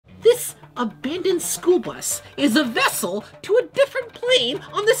abandoned school bus is a vessel to a different plane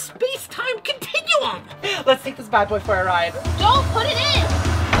on the space-time continuum. Let's take this bad boy for a ride. Don't put it in!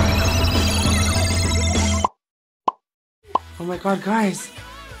 Oh my god, guys.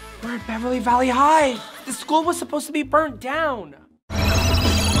 We're at Beverly Valley High. The school was supposed to be burnt down.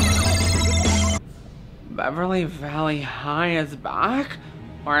 Beverly Valley High is back?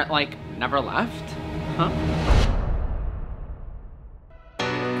 Or it, like, never left? Huh?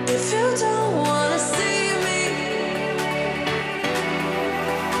 If you don't wanna see me,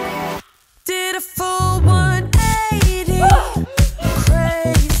 did a full 180,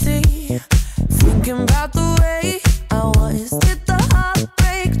 crazy, thinking about the way I was. Did the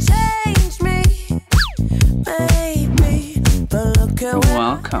heartbreak change me? Maybe, but look at where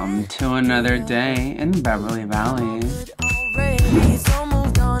Welcome to another day in Beverly Valley. already so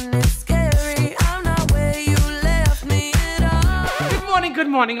moved on. It's scary. I'm not where you left me at all. Good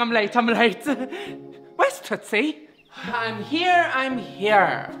morning, I'm late. Where's Tootsie? I'm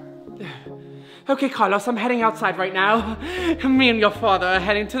here. Okay, Carlos, I'm heading outside right now. Me and your father are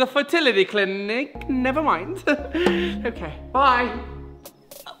heading to the fertility clinic. Never mind. Okay, bye.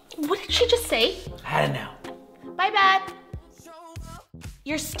 What did she just say? I don't know. Bye, Bad.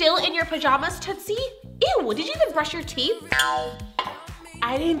 You're still in your pajamas, Tootsie? Ew, did you even brush your teeth?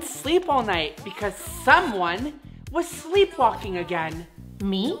 I didn't sleep all night because someone was sleepwalking again.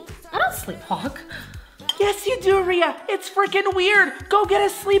 Me? I don't sleepwalk. Yes, you do, Riya. It's freaking weird. Go get a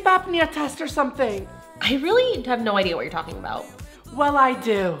sleep apnea test or something. I really have no idea what you're talking about. Well, I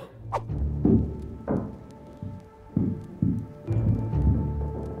do.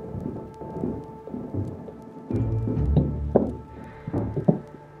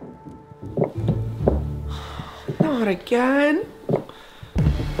 Not again.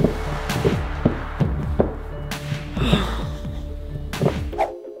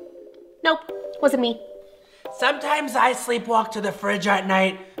 Nope, wasn't me. Sometimes I sleepwalk to the fridge at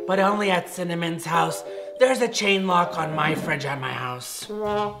night, but only at Cinnamon's house. There's a chain lock on my fridge at my house. Where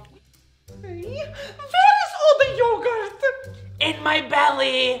is all the yogurt? In my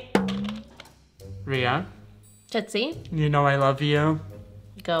belly. Riya, Tootsie, you know I love you.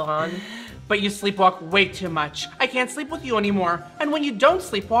 go on. But you sleepwalk way too much. I can't sleep with you anymore. And when you don't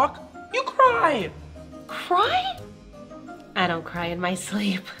sleepwalk, you cry. Cry? I don't cry in my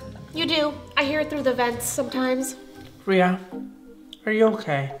sleep. You do. I hear it through the vents sometimes. Riya, are you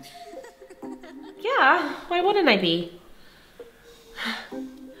okay? Yeah, why wouldn't I be?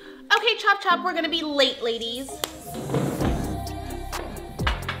 Okay, chop chop, we're gonna be late, ladies.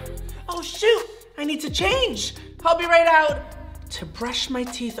 Oh shoot, I need to change. I'll be right out. To brush my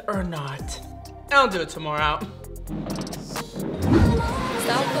teeth or not. I'll do it tomorrow.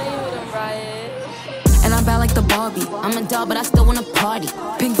 Stop playing with them, Riot. And I'm bad like the Barbie. I'm a doll, but I still wanna party.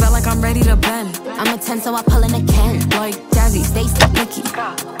 Pink felt like I'm ready to bend. I'm a 10, so I pull in a Ken. Like Jazzy, stay so picky.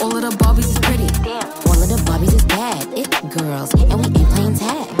 All of the Barbies is pretty. All of the Barbies is bad. It girls, and we ain't playing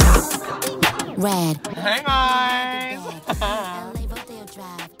tag. Red. Hey guys.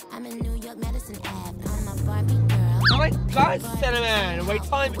 I'm in New York, Medicine Ave. I'm a Barbie girl. Oh my god, Cinnamon. Wait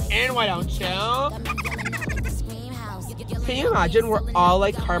till I'm in, why don't you? Can you imagine we're all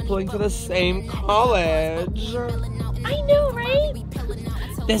like carpooling to the same college? I know, right?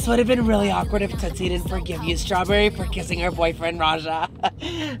 This would have been really awkward if Tootsie didn't forgive you, Strawberry, for kissing her boyfriend, Raja.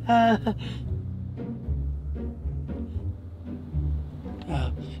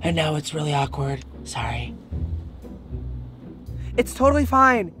 Oh, and now it's really awkward. Sorry. It's totally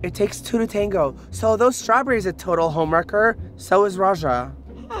fine. It takes two to tango. So although Strawberry's a total homewrecker, so is Raja.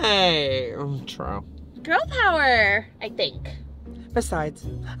 Hey, true. Girl power, I think. Besides,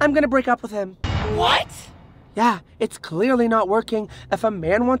 I'm gonna break up with him. What? Yeah, it's clearly not working. If a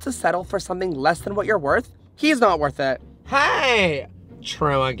man wants to settle for something less than what you're worth, he's not worth it. Hey!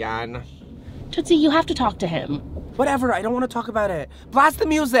 True again. Tootsie, you have to talk to him. Whatever, I don't want to talk about it. Blast the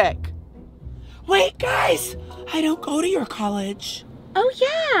music! Wait, guys! I don't go to your college. Oh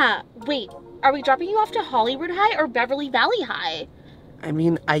yeah! Wait, are we dropping you off to Hollywood High or Beverly Valley High? I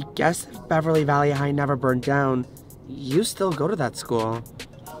mean, I guess if Beverly Valley High never burned down, you still go to that school.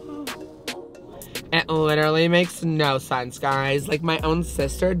 It literally makes no sense, guys. Like, my own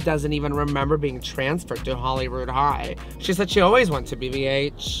sister doesn't even remember being transferred to Hollywood High. She said she always went to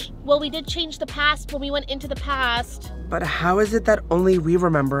BVH. Well, we did change the past when we went into the past. But how is it that only we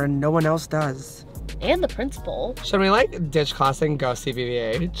remember and no one else does? And the principal. Should we, like, ditch class and go see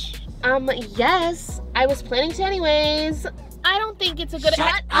BVH? Yes. I was planning to anyways. I don't think it's a good—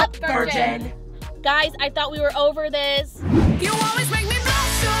 Shut up, virgin! Guys, I thought we were over this. You always make me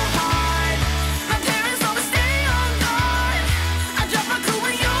blush so hard. My parents always stay on guard. I drop my cool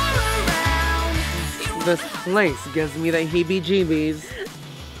when you're around. This place gives me the heebie-jeebies.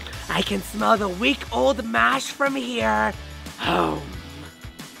 I can smell the week-old mash from here. Oh.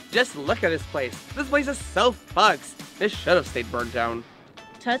 Just look at this place. This place is so fucked. This should have stayed burned down.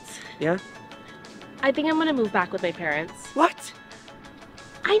 Toots, Yeah? I think I'm gonna move back with my parents. What?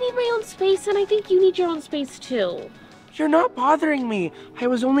 I need my own space, and I think you need your own space too. You're not bothering me. I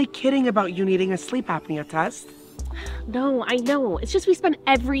was only kidding about you needing a sleep apnea test. No, I know. It's just we spend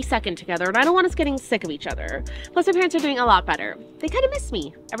every second together, and I don't want us getting sick of each other. Plus, my parents are doing a lot better. They kind of miss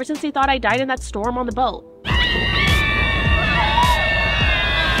me, ever since they thought I died in that storm on the boat.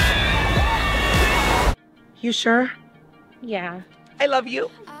 You sure? Yeah. I love you.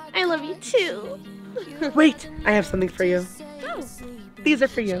 I love you too. Wait, I have something for you. Oh. These are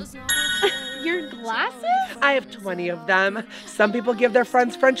for you. Your glasses? I have 20 of them. Some people give their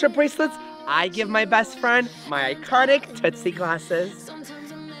friends friendship bracelets. I give my best friend my iconic Tootsie glasses.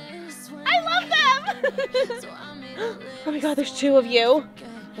 I love them! Oh my god, there's two of you.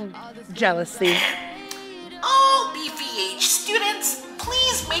 Jealousy. All BVH students,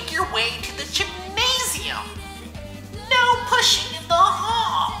 please make your way to the gymnasium. No pushing in the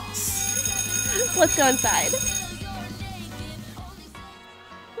halls. Let's go inside.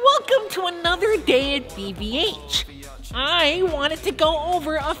 Welcome to another day at BVH. I wanted to go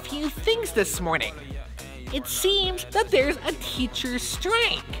over a few things this morning. It seems that there's a teacher's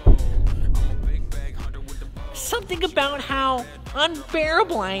strike. Something about how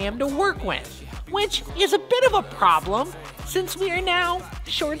unbearable I am to work with, which is a bit of a problem since we are now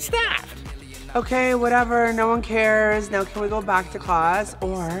short-staffed. Okay, whatever, no one cares. Now can we go back to class?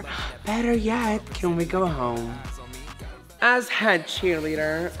 Or, better yet, can we go home? As head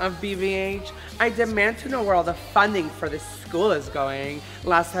cheerleader of BVH, I demand to know where all the funding for this school is going.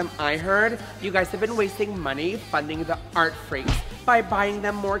 Last time I heard, you guys have been wasting money funding the art freaks by buying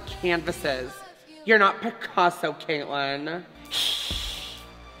them more canvases. You're not Picasso, Caitlin.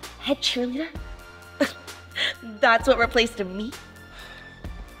 Head cheerleader? That's what replaced me?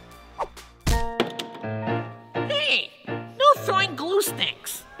 Hey, no throwing glue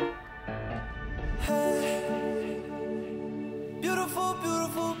sticks.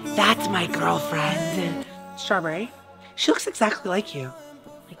 That's my girlfriend. Strawberry. She looks exactly like you.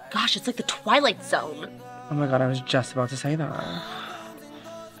 My gosh, it's like the Twilight Zone. Oh my god, I was just about to say that.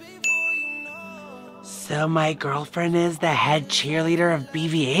 So my girlfriend is the head cheerleader of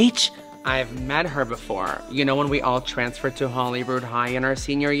BVH? I've met her before. You know when we all transferred to Holyrood High in our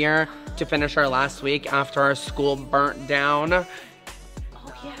senior year to finish our last week after our school burnt down? Oh,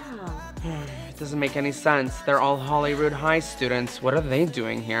 yeah. It doesn't make any sense. They're all Holyrood High students. What are they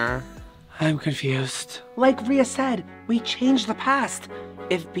doing here? I'm confused. Like Riya said, we changed the past.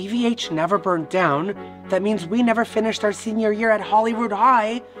 If BVH never burned down, that means we never finished our senior year at Holyrood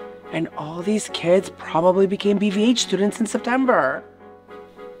High. And all these kids probably became BVH students in September.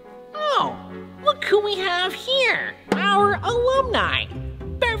 Oh, look who we have here. Our alumni.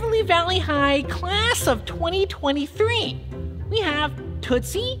 Beverly Valley High class of 2023. We have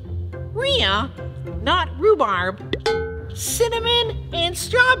Tootsie, Riya, not Rhubarb, Cinnamon, and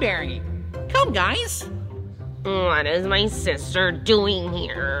Strawberry. Come, guys. What is my sister doing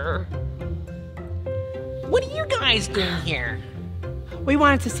here? What are you guys doing here? We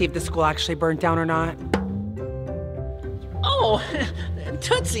wanted to see if the school actually burned down or not. Oh,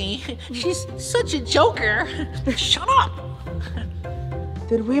 Tootsie, she's such a joker. Shut up.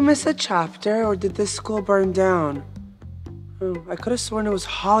 Did we miss a chapter or did this school burn down? Oh, I could have sworn it was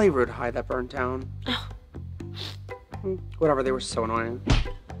Holyrood High that burned down. Whatever, they were so annoying.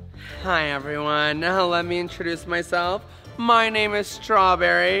 Hi everyone, now let me introduce myself. My name is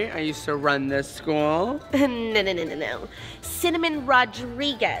Strawberry. I used to run this school. No. Cinnamon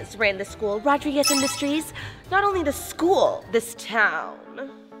Rodriguez ran the school. Rodriguez Industries. Not only the school, this town.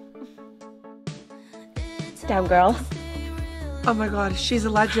 Down, girl. Oh my god, she's a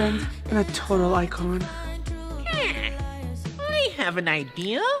legend and a total icon. I have an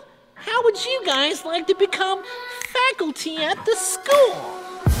idea. How would you guys like to become faculty at the school?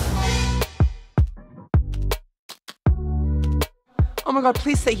 Oh my god,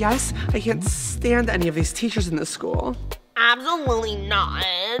 please say yes. I can't stand any of these teachers in this school. Absolutely not.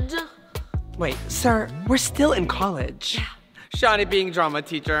 Wait, sir, we're still in college. Shawnee being drama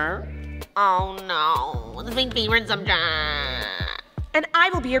teacher. Oh no, this is my favorite subject. And I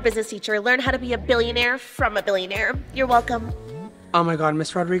will be your business teacher. Learn how to be a billionaire from a billionaire. You're welcome. Oh my god,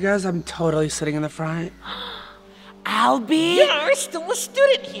 Miss Rodriguez, I'm totally sitting in the front. I'll be... You're still a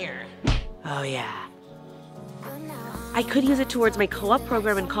student here. Oh yeah. I could use it towards my co-op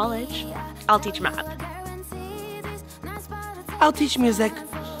program in college. I'll teach math. I'll teach music,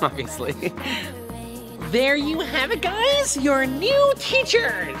 obviously. There you have it, guys, your new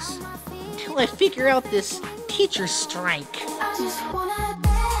teachers. Until I figure out this teacher strike. Oh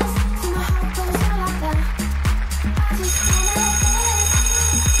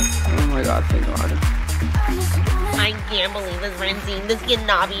my god, thank god. I can't believe this, Francine. This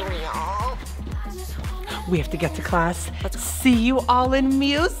cannot be real. We have to get to class. Let's see you all in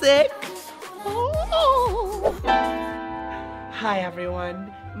music. Oh. Hi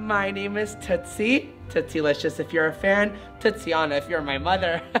everyone, my name is Tootsie. Tootsielicious if you're a fan, Tootsiana if you're my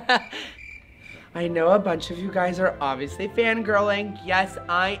mother. I know a bunch of you guys are obviously fangirling. Yes,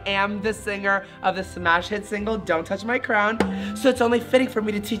 I am the singer of the smash hit single, Don't Touch My Crown. So it's only fitting for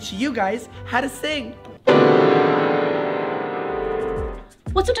me to teach you guys how to sing.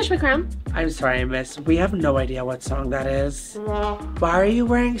 What's Don't Touch My Crown? I'm sorry, miss. We have no idea what song that is. Why are you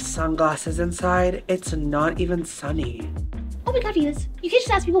wearing sunglasses inside? It's not even sunny. Oh my god, Venus. You can't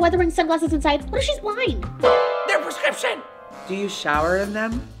just ask people why they're wearing sunglasses inside. What if she's blind? Their prescription! Do you shower in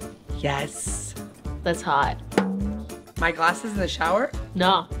them? Yes. That's hot. My glasses in the shower?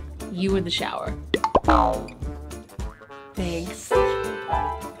 No, you in the shower. Thanks.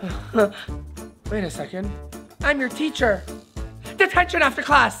 Wait a second. I'm your teacher. Detention after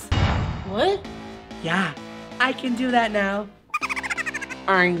class. What? Yeah, I can do that now.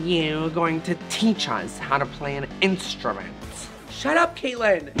 Are you going to teach us how to play an instrument? Shut up,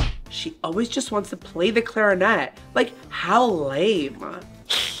 Caitlin. She always just wants to play the clarinet. Like, how lame.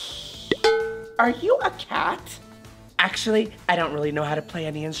 Are you a cat? Actually, I don't really know how to play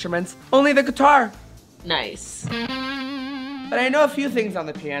any instruments, only the guitar. Nice. But I know a few things on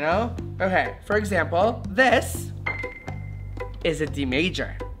the piano. Okay, for example, this is a D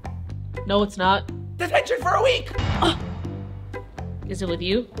major. No, it's not. Detention for a week. Is it with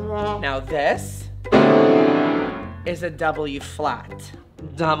you? Now this is a W flat.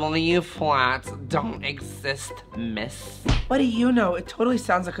 W flats don't exist, miss. What do you know? It totally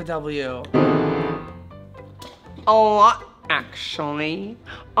sounds like a W. A lot, actually.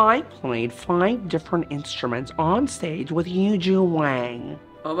 I played 5 different instruments on stage with Yuju Wang.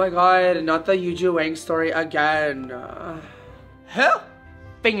 Oh my god, not the Yuju Wang story again. Who?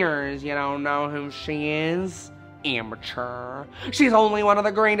 Fingers, you don't know who she is? Amateur. She's only one of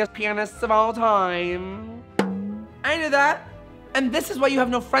the greatest pianists of all time. I knew that. And this is why you have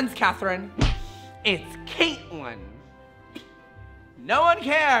no friends, Catherine. It's Caitlin. No one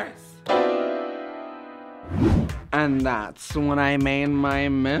cares. And that's when I made my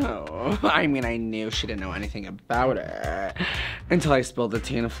move. I mean, I knew she didn't know anything about it until I spilled the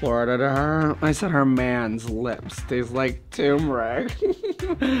tea in Florida to her. I said her man's lips taste like turmeric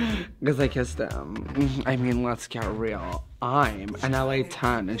because I kissed him. I mean, let's get real. I'm an LA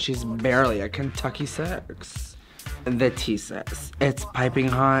 10 and she's barely a Kentucky 6. The tea says it's piping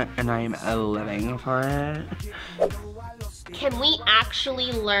hot and I'm living for it. Can we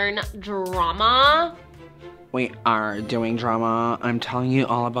actually learn drama? We are doing drama. I'm telling you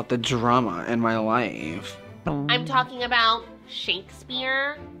all about the drama in my life. I'm talking about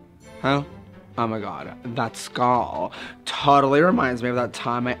Shakespeare. Huh? Oh my god, that skull totally reminds me of that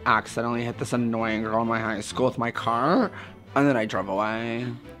time I accidentally hit this annoying girl in my high school with my car, and then I drove away.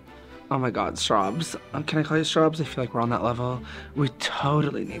 Oh my god, Shrubs. Can I call you Shrubs? I feel like we're on that level. We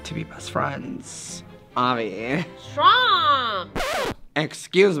totally need to be best friends. Avi. Strong.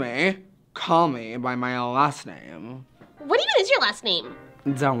 Excuse me. Call me by my last name. What even is your last name?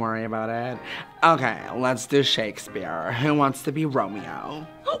 Don't worry about it. Okay, let's do Shakespeare. Who wants to be Romeo?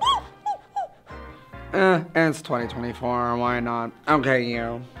 It's 2024, why not? Okay,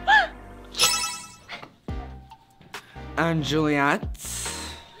 you. And Juliet.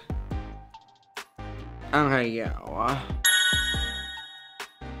 Okay, you.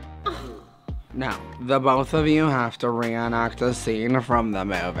 Now, the both of you have to reenact a scene from the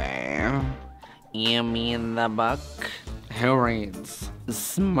movie. You mean the book? Who reads?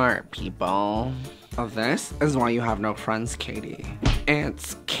 Smart people. This is why you have no friends, Katie.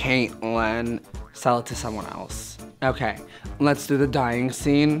 It's Caitlin. Sell it to someone else. Okay, let's do the dying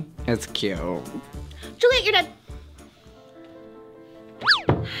scene. It's cute. Juliet, you're dead.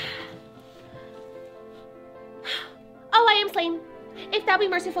 Oh, I am slain. If thou be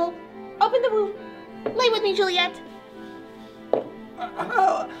merciful, open the womb. Lay with me, Juliet.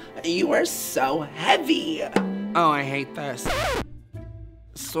 Oh, you are so heavy. Oh, I hate this.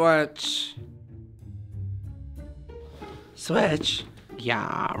 Switch. Switch?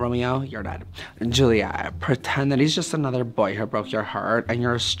 Yeah, Romeo, you're dead. Julia, pretend that he's just another boy who broke your heart and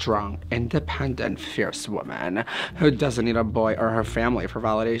you're a strong, independent, fierce woman who doesn't need a boy or her family for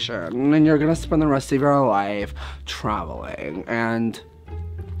validation. And you're gonna spend the rest of your life traveling and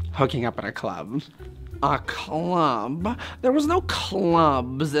hooking up at a club. A club? There was no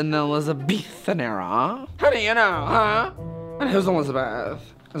clubs in the Elizabethan era. How do you know, huh? And who's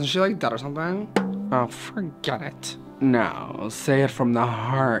Elizabeth? Isn't she like dead or something? Oh, forget it. No, say it from the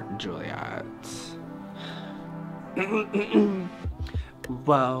heart, Juliet.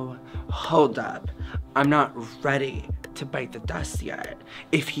 Whoa, hold up. I'm not ready to bite the dust yet.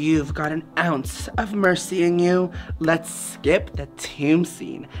 If you've got an ounce of mercy in you, let's skip the tomb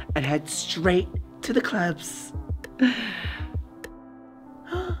scene and head straight to the clubs.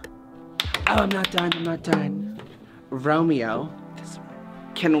 Oh, I'm not done. Romeo, this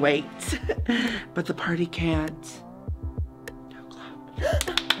one, can wait, but the party can't. No club.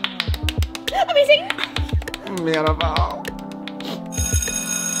 Amazing! Beautiful.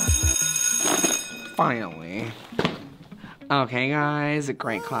 Finally. Okay, guys, a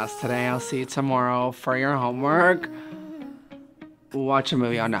great class today. I'll see you tomorrow for your homework. Watch a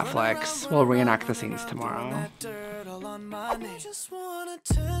movie on Netflix. We'll reenact the scenes tomorrow.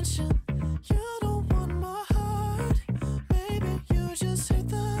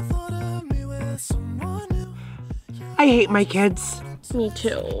 I hate my kids. Me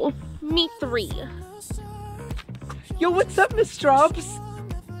too. Me 3. Yo, what's up, Miss Strobs?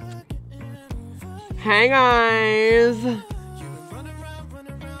 Hey, guys.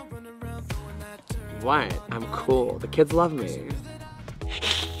 What? I'm cool. The kids love me.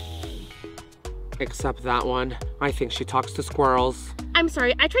 Except that one. I think she talks to squirrels. I'm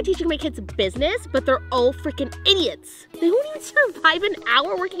sorry, I tried teaching my kids business, but they're all freaking idiots. They won't even survive an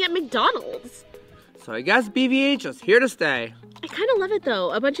hour working at McDonald's. So I guess BVH is here to stay. I kind of love it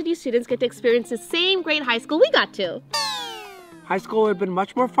though. A bunch of these students get to experience the same great high school we got to. High school would have been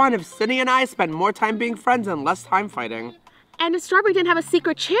much more fun if Sydney and I spent more time being friends and less time fighting. And if Strawberry didn't have a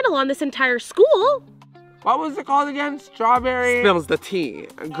secret channel on this entire school. What was it called again? Strawberry? Spills the tea.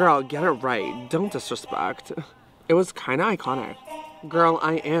 Girl, get it right. Don't disrespect. It was kind of iconic. Girl,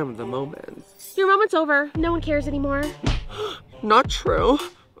 I am the moment. Your moment's over. No one cares anymore. Not true.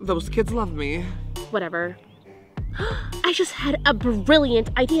 Those kids love me. Whatever. I just had a brilliant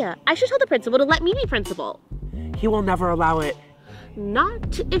idea. I should tell the principal to let me be principal. He will never allow it.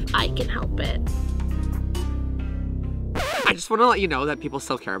 Not if I can help it. I just want to let you know that people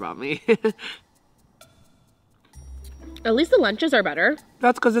still care about me. At least the lunches are better.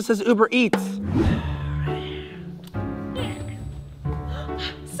 That's because this is Uber Eats.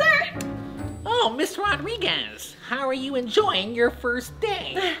 Sir! Oh, Miss Rodriguez, how are you enjoying your first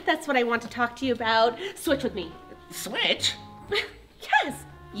day? That's what I want to talk to you about. Switch with me. Switch? Yes,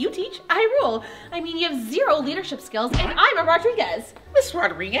 you teach, I rule. I mean, you have 0 leadership skills, and I'm a Rodriguez. Miss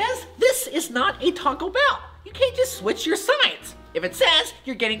Rodriguez, this is not a Taco Bell. You can't just switch your sides. If it says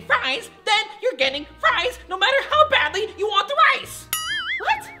you're getting fries, then you're getting fries no matter how badly you want the rice.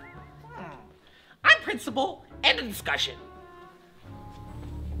 What? I'm principal. End of discussion.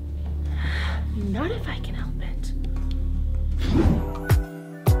 Not if I can help it.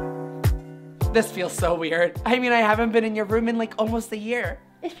 This feels so weird. I mean, I haven't been in your room in like almost a year.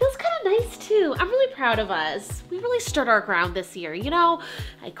 It feels kind of nice too. I'm really proud of us. We really stood our ground this year, you know?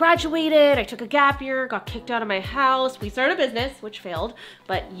 I graduated, I took a gap year, got kicked out of my house. We started a business, which failed,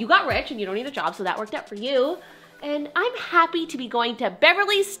 but you got rich and you don't need a job, so that worked out for you. And I'm happy to be going to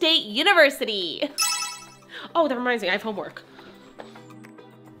Beverly State University. Oh, that reminds me, I have homework.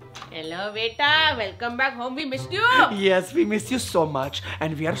 Hello, beta. Welcome back home. We missed you. Yes, we miss you so much,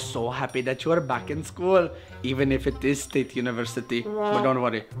 and we are so happy that you are back in school, even if it is State University. But don't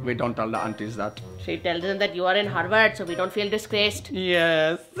worry, we don't tell the aunties that. She tells them that you are in Harvard, so we don't feel disgraced.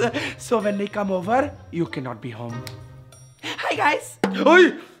 Yes. So when they come over, you cannot be home. Hi, guys.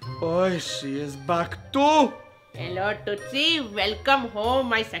 Oi! Oi, she is back too. Hello, Tootsie. Welcome home,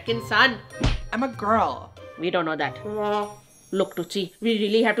 my second son. I'm a girl. We don't know that. Look, Tootsie, we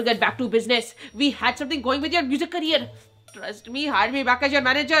really have to get back to business. We had something going with your music career. Trust me, hire me back as your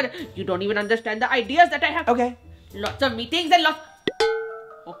manager. You don't even understand the ideas that I have. Okay. Lots of meetings and lots...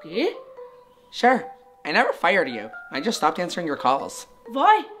 Okay. Sure. I never fired you. I just stopped answering your calls.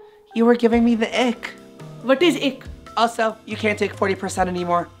 Why? You were giving me the ick. What is ick? Also, you can't take 40%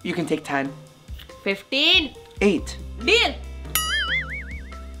 anymore. You can take 10. 15. 8. Deal.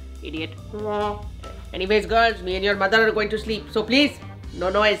 Idiot. Anyways, girls, me and your mother are going to sleep. So please, no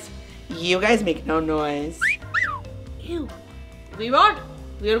noise. You guys make no noise. Ew. We won't.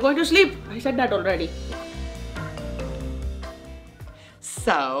 We are going to sleep. I said that already.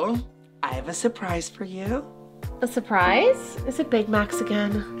 So, I have a surprise for you. A surprise? Is it Big Macs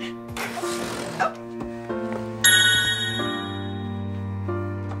again?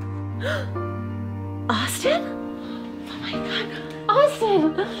 Austin? Oh my god.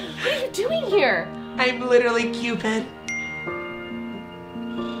 Austin! What are you doing here? I'm literally Cupid.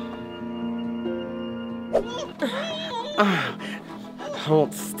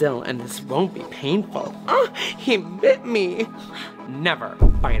 Hold still and this won't be painful. He bit me. Never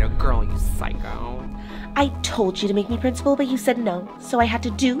bite a girl, you psycho. I told you to make me principal, but you said no, so I had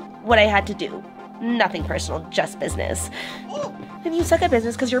to do what I had to do. Nothing personal, just business. And you suck at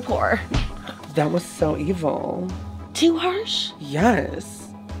business because you're poor. That was so evil. Too harsh? Yes.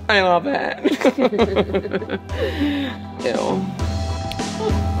 I love it. Ew.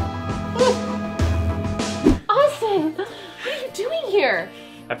 Austin, what are you doing here?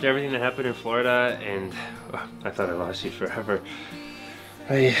 After everything that happened in Florida, and I thought I lost you forever,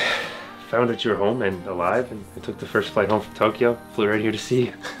 I found that you were home and alive, and I took the first flight home from Tokyo, flew right here to see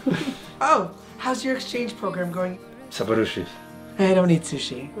you. Oh, how's your exchange program going? Sabarushi. I don't eat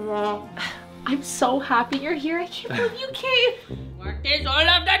sushi. I'm so happy you're here. I can't believe you came. What is all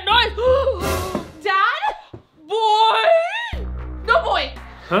of that noise? Dad? Boy? No boy.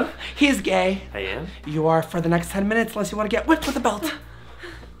 Huh? He's gay. I am? You are for the next 10 minutes unless you want to get whipped with a belt.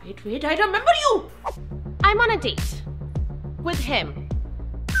 Wait, I remember you. I'm on a date. With him.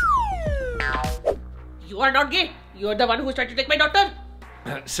 You are not gay. You're the one who's trying to take my daughter.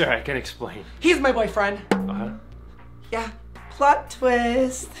 Sir, I can explain. He's my boyfriend. Uh-huh. Yeah. Plot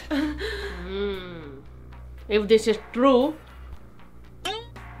twist. If this is true,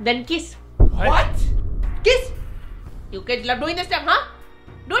 then kiss. What? Kiss. You kids love doing this stuff, huh?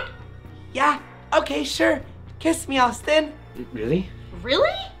 Do it. Yeah. Okay, sure. Kiss me, Austin. Really?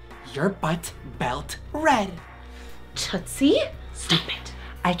 Really? Your butt belt red. Tootsie? Stop it.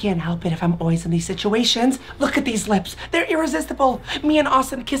 I can't help it if I'm always in these situations. Look at these lips. They're irresistible. Me and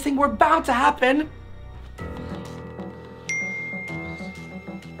Austin kissing were bound to happen.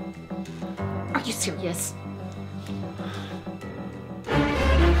 Are you serious?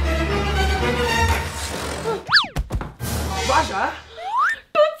 Raja?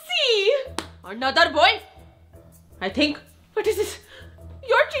 Tootsie! Another boy? I think. What is this?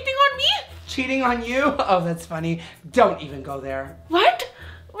 You're cheating on me? Cheating on you? Oh, that's funny. Don't even go there. What?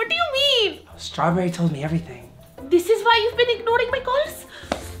 What do you mean? Strawberry told me everything. This is why you've been ignoring my calls?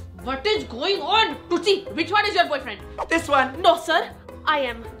 What is going on? Tootsie, which one is your boyfriend? This one. No, sir. I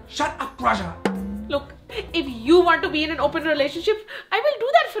am. Shut up, Raja. Look, if you want to be in an open relationship, I will do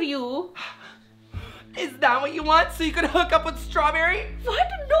that for you. Is that what you want? So you can hook up with Strawberry? What?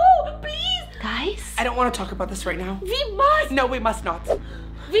 No, please. Guys? I don't want to talk about this right now. We must. No, we must not.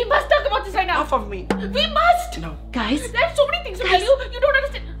 We must talk about this right now. Off of me. We must. No. Guys? There's so many things to tell you. You don't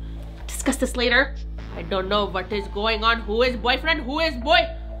understand. Discuss this later. I don't know what is going on. Who is boyfriend? Who is boy?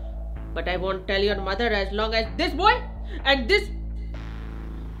 But I won't tell your mother as long as this boy and this...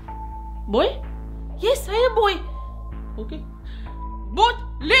 Boy? Yes, I am boy. Okay. Both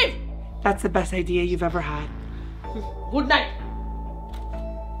leave. That's the best idea you've ever had. Good night.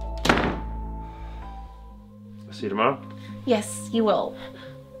 I'll see you tomorrow. Yes, you will.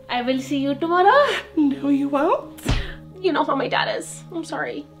 I will see you tomorrow. No, you won't. You know how my dad is. I'm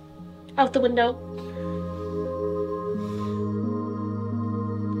sorry. Out the window.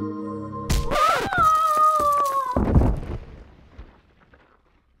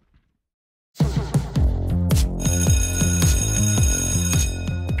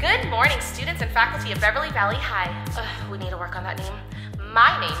 Good morning, students and faculty of Beverly Valley High. We need to work on that name.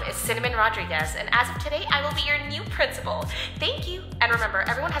 My name is Cinnamon Rodriguez, and as of today, I will be your new principal. Thank you. And remember,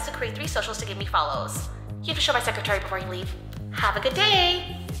 everyone has to create 3 socials to give me follows. You have to show my secretary before you leave. Have a good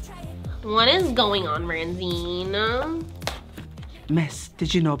day. What is going on, Ranzine? Miss,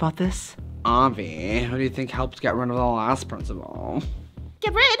 did you know about this? Avi, who do you think helped get rid of the last principal?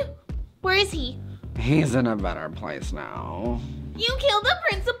 Get rid? Where is he? He's in a better place now. You killed the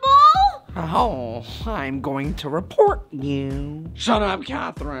principal? Oh, I'm going to report you. Shut up,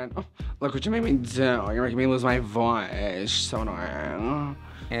 Catherine. Look what you made me do. You're making me lose my voice. So annoying.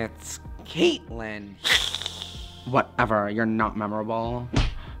 It's Caitlin. Whatever, you're not memorable.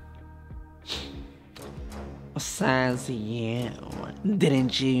 Says you.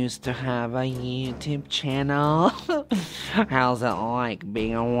 Didn't you used to have a YouTube channel? How's it like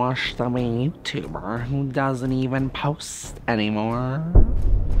being a washed-up YouTuber who doesn't even post anymore?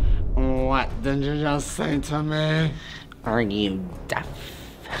 What did you just say to me? Are you deaf?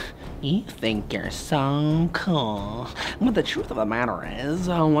 You think you're so cool. But the truth of the matter is,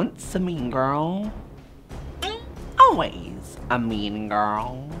 once a mean girl, always a mean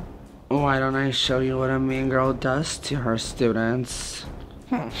girl. Why don't I show you what a mean girl does to her students?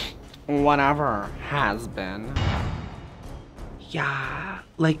 Whatever has been. Yeah,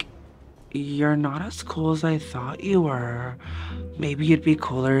 like, you're not as cool as I thought you were. Maybe it'd be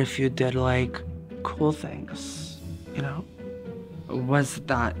cooler if you did, like, cool things, you know? Was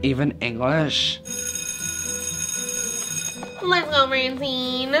that even English? Let's go,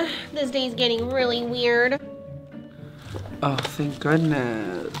 Francine. This day's getting really weird. Oh, thank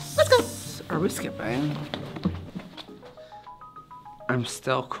goodness. Let's go. Are we skipping? I'm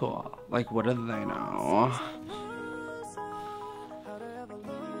still cool. Like, what do they know?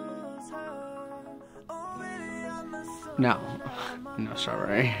 No,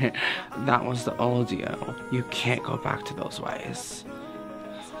 Strawberry. That was the old you. You can't go back to those ways.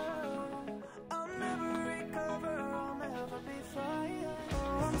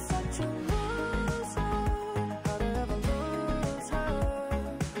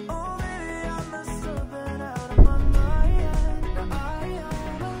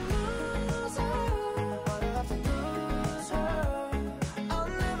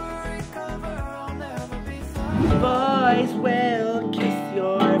 Boys will kiss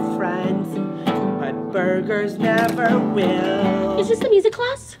your friends, but burgers never will. Is this the music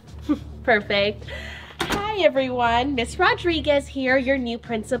class? Perfect. Hi, everyone. Miss Rodriguez here, your new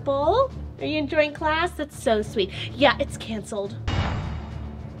principal. Are you enjoying class? That's so sweet. Yeah, it's canceled.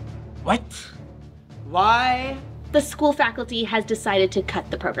 What? Why? The school faculty has decided to cut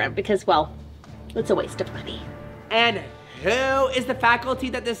the program because, well, it's a waste of money. And who is the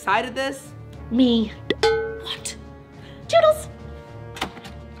faculty that decided this? Me. What? Toodles!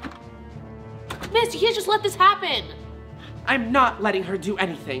 Miss, you can't just let this happen. I'm not letting her do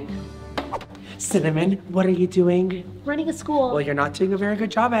anything. Cinnamon, what are you doing? Running a school. Well, you're not doing a very good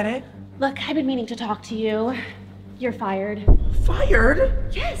job at it. Look, I've been meaning to talk to you. You're fired. Fired?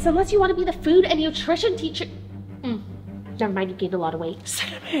 Yes, unless you want to be the food and nutrition teacher. Never mind, you gained a lot of weight.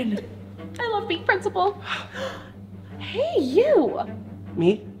 Cinnamon. I love being principal. Hey, you.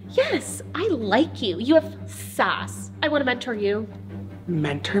 Me? Yes, I like you. You have sass. I want to mentor you.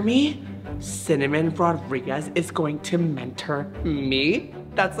 Mentor me? Cinnamon Rodriguez is going to mentor me?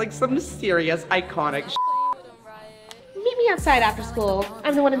 That's like some serious iconic Meet me outside after school.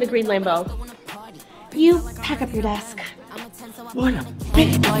 I'm the one in the green Lambo. You pack up your desk. What a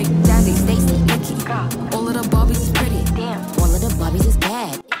bitch. Like Jazzy, Stacy, Vicky. All of the Barbies is pretty. Damn. All of the Barbies is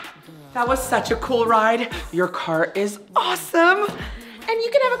bad. That was such a cool ride. Your car is awesome. And you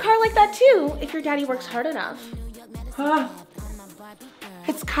can have a car like that too, if your daddy works hard enough. Huh.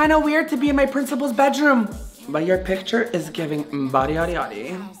 It's kind of weird to be in my principal's bedroom, but your picture is giving body yaddy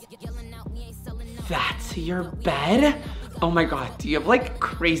yaddy. That's your bed? Oh my god, do you have like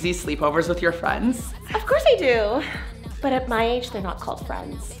crazy sleepovers with your friends? Of course I do. But at my age, they're not called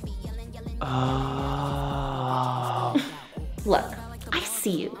friends. Oh. Look, I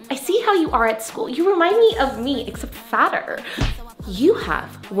see you. I see how you are at school. You remind me of me, except fatter. You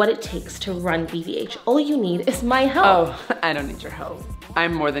have what it takes to run BVH. All you need is my help. Oh, I don't need your help.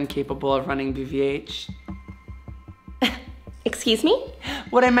 I'm more than capable of running BVH. Excuse me?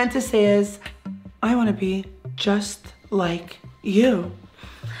 What I meant to say is, I want to be just like you.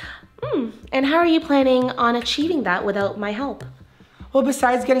 And how are you planning on achieving that without my help? Well,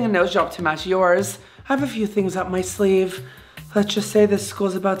 besides getting a nose job to match yours, I have a few things up my sleeve. Let's just say this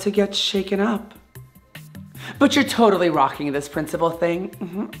school's about to get shaken up. But you're totally rocking this principal thing.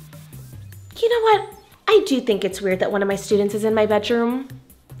 You know what? I do think it's weird that one of my students is in my bedroom.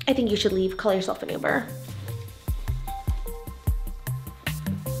 I think you should leave. Call yourself an Uber.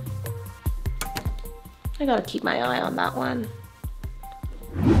 I gotta keep my eye on that one.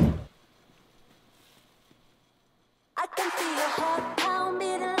 I can feel your heart pound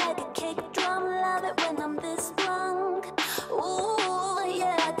beating like a kick drum. Love it when I'm this drunk. Ooh,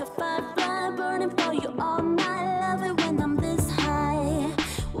 yeah, I could find fire burning for you all night. Love it when I'm this high.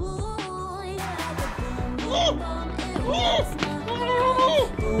 Ooh, yeah, I could boom, boom, boom. It was not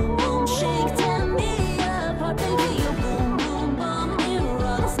boom, boom, shake, turn me up. Heart baby, you boom, boom, boom. It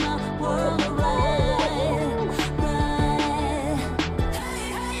rocks my world right, right.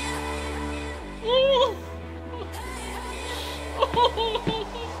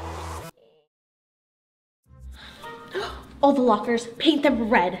 All the lockers, paint them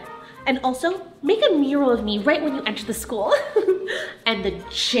red. And also, make a mural of me right when you enter the school. And the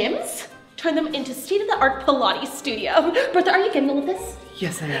gyms, turn them into state-of-the-art Pilates studio. Bertha, are you getting all of this?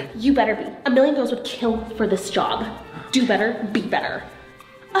 Yes, I am. You better be. A million girls would kill for this job. Do better, be better.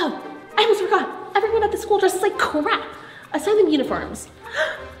 Oh, I almost forgot. Everyone at the school dresses like crap. Assign them uniforms.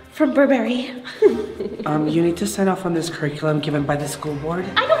 From Burberry. You need to sign off on this curriculum given by the school board.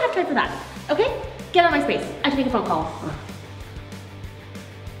 I don't have time for that, okay? Get out of my space. I have to make a phone call.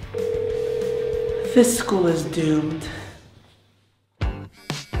 This school is doomed.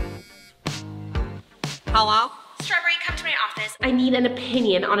 Hello? Strawberry, come to my office. I need an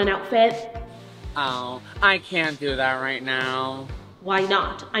opinion on an outfit. Oh, I can't do that right now. Why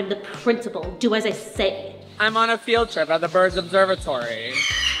not? I'm the principal. Do as I say. I'm on a field trip at the Birds Observatory.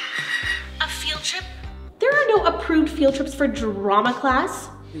 A field trip? There are no approved field trips for drama class.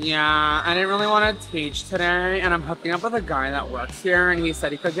 Yeah, I didn't really want to teach today, and I'm hooking up with a guy that works here, and he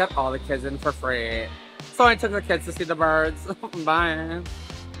said he could get all the kids in for free. So I took the kids to see the birds. Bye.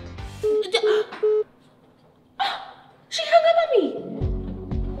 She hung up on me.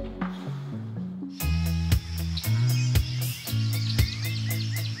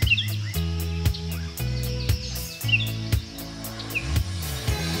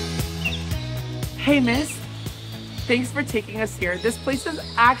 Hey, miss. Thanks for taking us here. This place is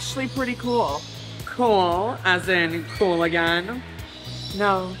actually pretty cool. Cool, as in cool again?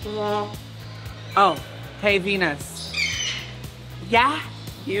 No. Oh, hey, Venus. Yeah,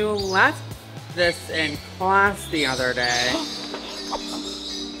 you left this in class the other day.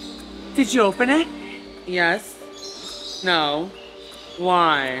 Did you open it? Yes. No.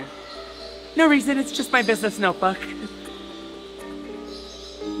 Why? No reason, it's just my business notebook.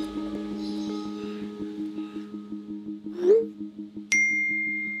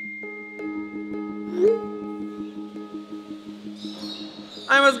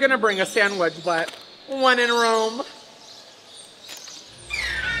 I was gonna bring a sandwich, but when in Rome.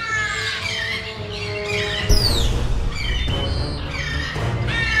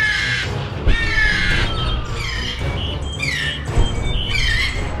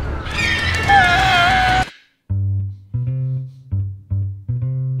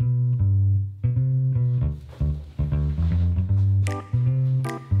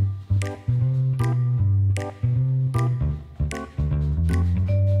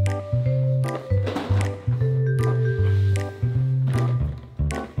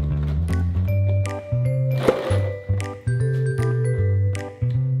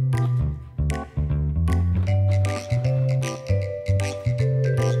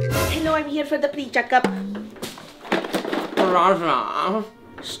 For the pre-checkup. Raja.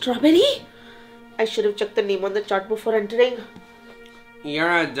 Strawberry? I should have checked the name on the chart before entering.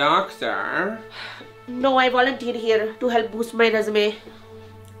 You're a doctor. No, I volunteered here to help boost my resume.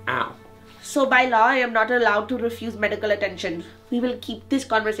 Ow. So by law, I am not allowed to refuse medical attention. We will keep this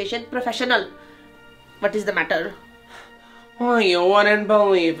conversation professional. What is the matter? Well, you wouldn't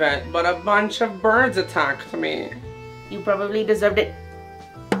believe it, but a bunch of birds attacked me. You probably deserved it.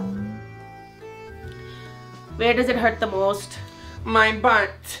 Where does it hurt the most? My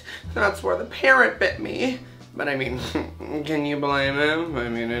butt. That's where the parrot bit me. But I mean, can you blame him? I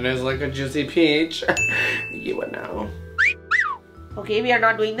mean, it is like a juicy peach. You would know. Okay, we are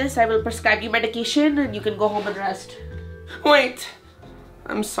not doing this. I will prescribe you medication and you can go home and rest. Wait.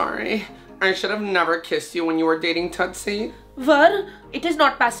 I'm sorry. I should have never kissed you when you were dating Tootsie. Ver, it is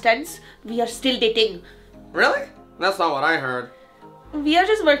not past tense. We are still dating. Really? That's not what I heard. We are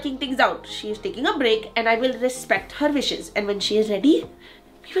just working things out. She is taking a break and I will respect her wishes. And when she is ready,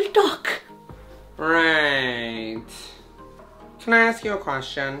 we will talk. Right. Can I ask you a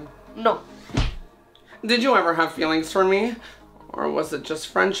question? No. Did you ever have feelings for me? Or was it just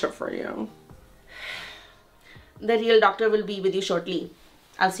friendship for you? The real doctor will be with you shortly.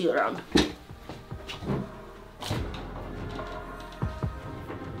 I'll see you around.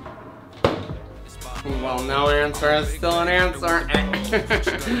 Well, no answer is still an answer.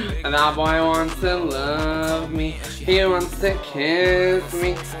 And that boy wants to love me. He wants to kiss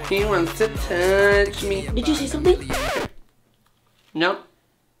me. He wants to touch me. Did you say something? Nope.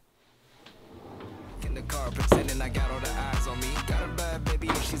 In the car pretending I got all the eyes on me. Got a bad baby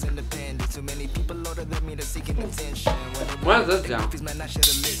and she's independent. Too many people older than me, they're seeking attention. What is this down?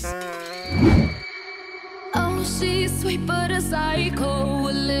 Oh, she's sweet but a psycho,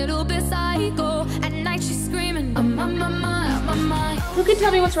 a little bit psycho. At night she's screaming, I'm on my mind, my mind. Who can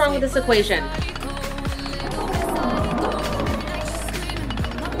tell me what's wrong with this equation?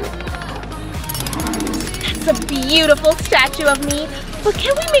 It's a beautiful statue of me, but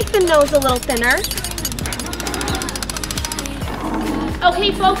can we make the nose a little thinner?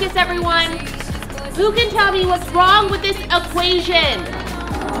 Okay, focus everyone. Who can tell me what's wrong with this equation?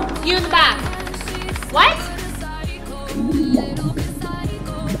 You in the back. What?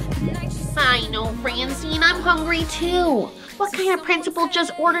 I know, Francine, I'm hungry too. What kind of principal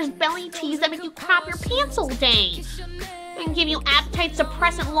just orders belly teas that make you crap your pants all day? And give you appetite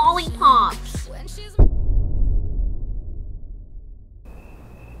suppressant lollipops?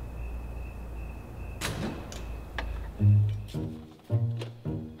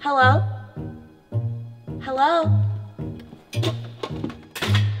 Hello? Hello?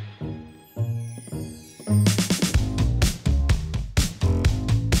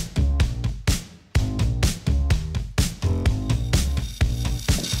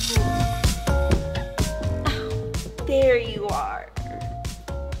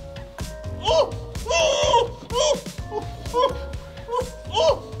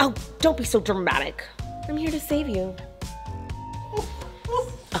 don't be so dramatic. I'm here to save you.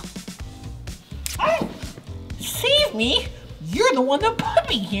 Oh, save me? You're the one that put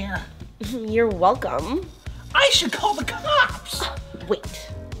me here. You're welcome. I should call the cops. Wait.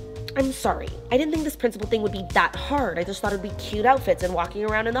 I'm sorry. I didn't think this principal thing would be that hard. I just thought it'd be cute outfits and walking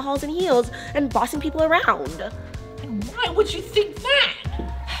around in the halls in heels and bossing people around. And why would you think that?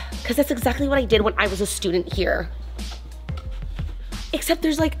 Because that's exactly what I did when I was a student here. Except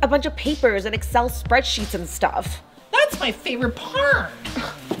there's like a bunch of papers and Excel spreadsheets and stuff. That's my favorite part.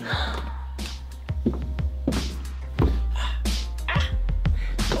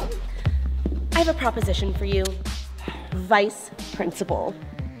 I have a proposition for you. Vice principal.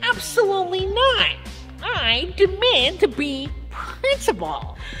 Absolutely not. I demand to be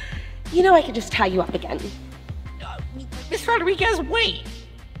principal. You know I could just tie you up again. Miss Rodriguez, wait.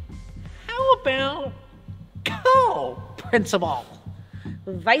 How about co-principal?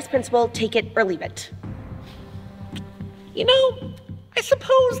 Vice principal, take it or leave it. You know, I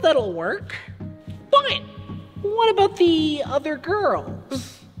suppose that'll work. But what about the other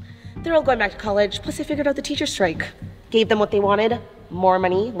girls? They're all going back to college, plus I figured out the teacher strike. Gave them what they wanted, more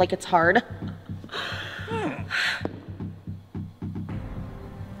money, like it's hard.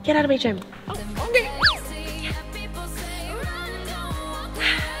 Get out of my gym. Okay.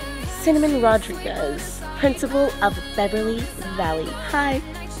 Cinnamon Rodriguez, principal of Beverly Valley High.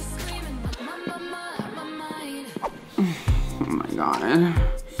 Oh my god.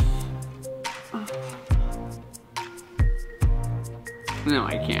 No,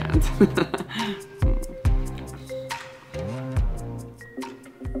 I can't.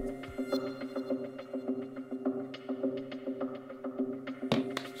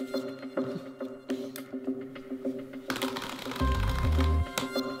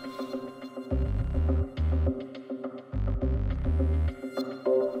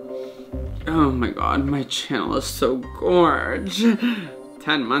 Oh my god, my channel is so gorge.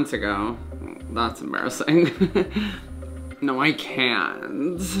 10 months ago. That's embarrassing. No, I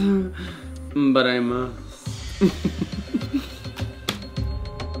can't. But I must.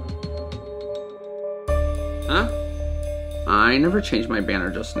 Huh? I never changed my banner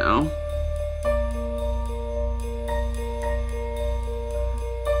just now.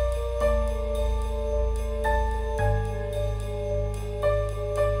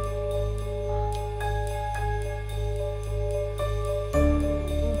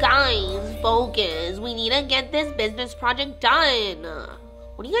 Guys, focus. We need to get this business project done.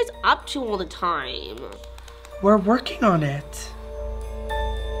 What are you guys up to all the time? We're working on it.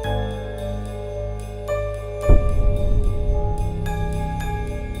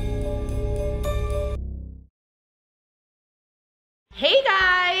 Hey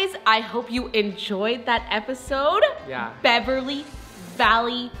guys, I hope you enjoyed that episode. Yeah. Beverly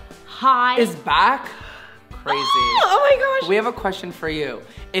Valley High Is back? Crazy. Oh my gosh. We have a question for you.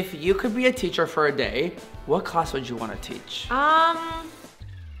 If you could be a teacher for a day, what class would you want to teach?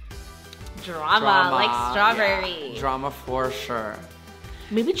 Drama, like strawberry. Yeah. Drama for sure.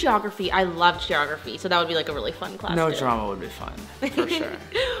 Maybe geography. I love geography, so that would be like a really fun class. No, too. drama would be fun, for sure.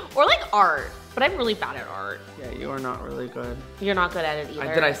 Or like art, but I'm really bad at art. Yeah, you are not really good. You're not good at it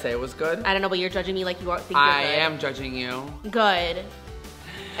either. Did I say it was good? I don't know, but you're judging me like you think you're good. I am judging you. Good.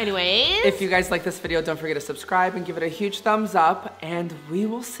 Anyways. If you guys like this video, don't forget to subscribe and give it a huge thumbs up. And we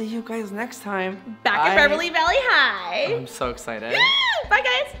will see you guys next time. Back at Beverly Valley High. I'm so excited. Bye,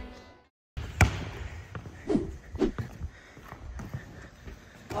 guys.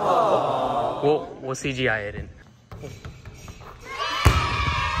 we'll CGI it in.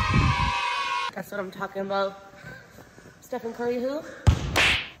 That's what I'm talking about. Stephen Curry who?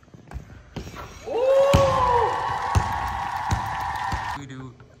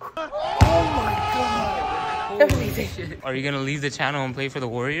 Are you gonna leave the channel and play for the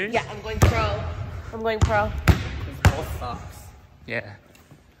Warriors? Yeah, I'm going pro. I'm going pro. Both sucks. Yeah.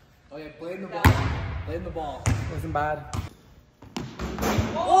 Oh yeah, blame the ball. Blame the ball. It wasn't bad.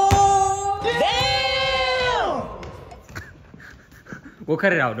 Oh! Damn! We'll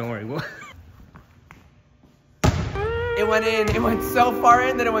cut it out, don't worry. It went in. It went so far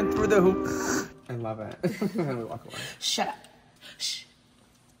in that it went through the hoop. I love it. And we walk away. Shut up. Shh.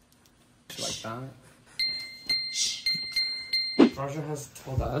 Like that. Roger has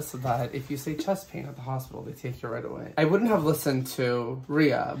told us that if you say chest pain at the hospital, they take you right away. I wouldn't have listened to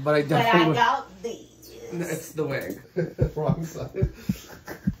Riya, but I definitely would. got these. It's the wig. Wrong side.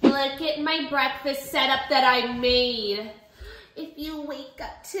 Look at my breakfast setup that I made. If you wake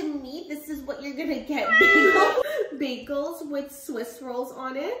up to me, this is what you're gonna get, bagel. bagels with Swiss rolls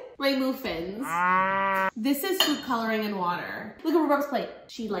on it. My muffins. This is food coloring and water. Look at Rhubarb's plate.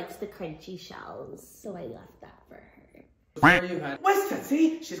 She likes the crunchy shells, so I left that for her. Where are you heading? Where's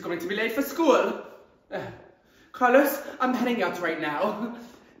Tootsie? She's going to be late for school. Carlos, I'm heading out right now.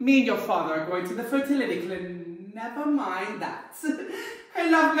 Me and your father are going to the fertility clinic. Never mind that. I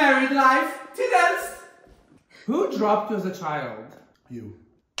love married life. Toodles. Who dropped you as a child? You.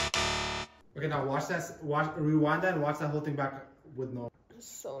 Okay, now watch that. Rewind that and watch that whole thing back with no.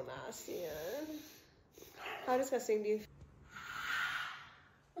 So nasty. How disgusting do you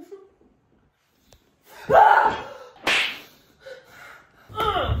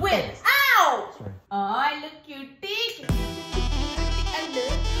Win! Ow! Sorry. Oh, look you dig.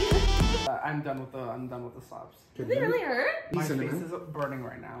 I'm done with the slobs. Does it really hurt? My face is burning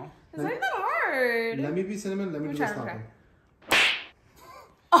right now. It's not that hard. Let me be cinnamon. Let me do the stopping.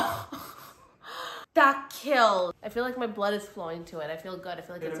 Oh, that killed. I feel like my blood is flowing to it. I feel good. I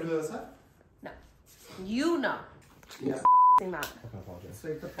feel like it's. Do the other side? No. You know. Yeah. That. I apologize.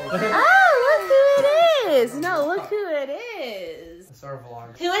 Oh, look who it is. No, look who it is. It's our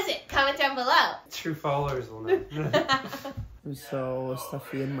vlog. Who is it? Comment down below. True followers will know. I'm so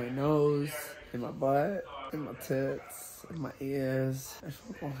stuffy in my nose, in my butt, in my tits, in my ears. I just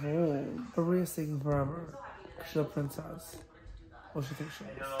want to go home. But Ria's taking forever. She's a princess. What she thinks she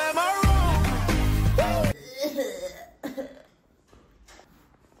is. Am I wrong?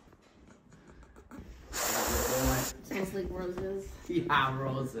 Smells like roses. Yeah,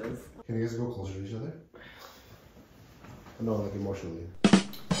 roses. Can you guys go closer to each other? No, like emotionally.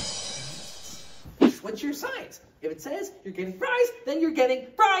 What's your signs? If it says you're getting fries, then you're getting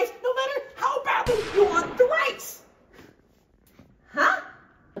fries, no matter how badly you want the rice. Huh?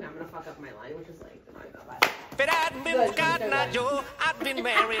 I'm gonna fuck up my line, which is like not that bad. If it hadn't been for Cotton Eye Joe, I'd been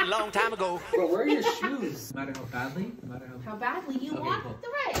married a long time ago. Bro, where are your shoes? No matter how badly, no matter How badly you want the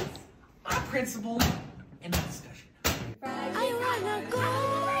rice. my principle in the discussion. I wanna go.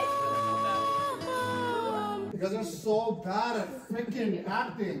 You guys are so bad at freaking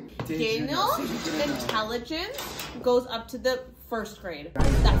acting. Daniel's intelligence goes up to the first grade.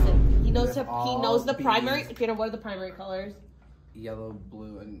 That's it. He knows the primary. Peter, what are the primary colors? Yellow,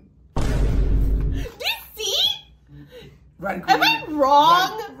 blue, and... Do you see? Red, green. Am I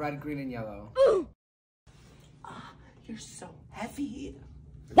wrong? Red, green, and yellow. You're so heavy.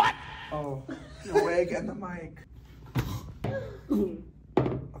 What? Oh, the wig and the mic.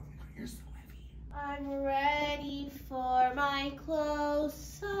 You're so heavy. I'm ready for my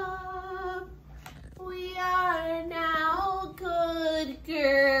close-up. We are now good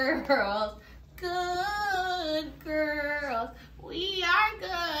girls. Good girls. We are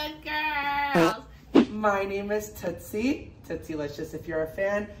good girls. My name is Tootsie. Tootsie-licious if you're a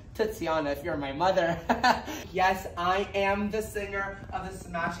fan. Tootsiana if you're my mother. Yes, I am the singer of the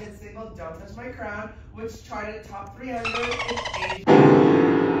smash hit single Don't Touch My Crown, which charted top 300 in Asia.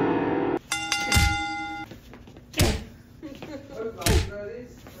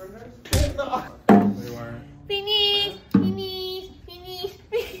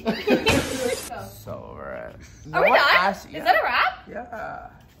 So over it. Are we done? Is that a wrap? Yeah.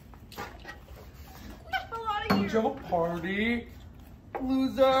 Joe party.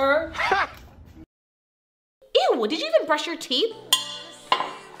 Loser. Ew, did you even brush your teeth?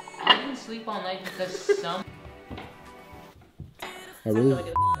 I didn't sleep all night because some.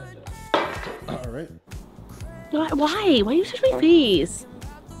 Really? Alright. Why? Why are you such my face?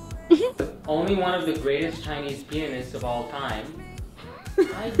 Only one of the greatest Chinese pianists of all time.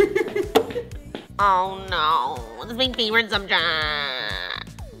 Oh no, this is my favorite subject.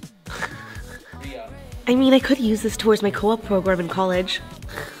 I mean, I could use this towards my co-op program in college.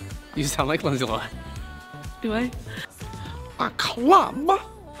 You sound like Lindsay Lohan. Do I? A club?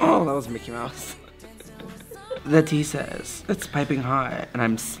 Oh, that was Mickey Mouse. The tea says it's piping hot and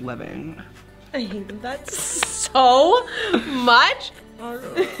I'm slimming. I hate that so much.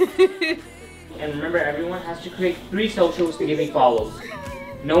 And remember, everyone has to create 3 socials to give me follows.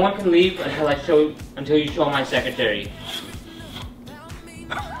 No one can leave until you show my secretary.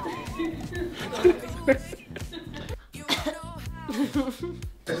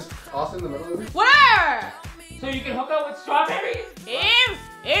 Just toss in the middle of it. Where? So you can hook up with strawberries?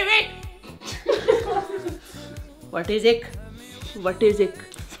 What is it? What is it?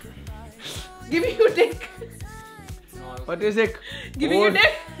 Give me your dick. What is it? Give me your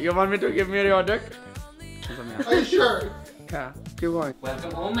dick. You want me to give me your dick? Are you sure? Yeah, keep going.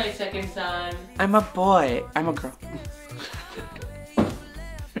 Welcome home, my second son. I'm a boy. I'm a girl.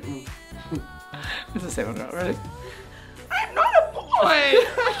 It's the same girl, ready? I'm not a boy!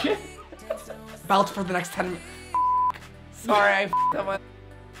 Belt for the next 10 minutes. Sorry, I f***ed up my...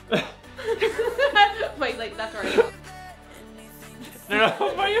 Wait, like, that's right.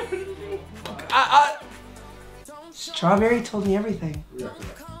 No. Strawberry told me everything.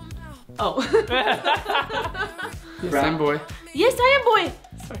 Oh. Yes, I'm boy. Yes, I am boy.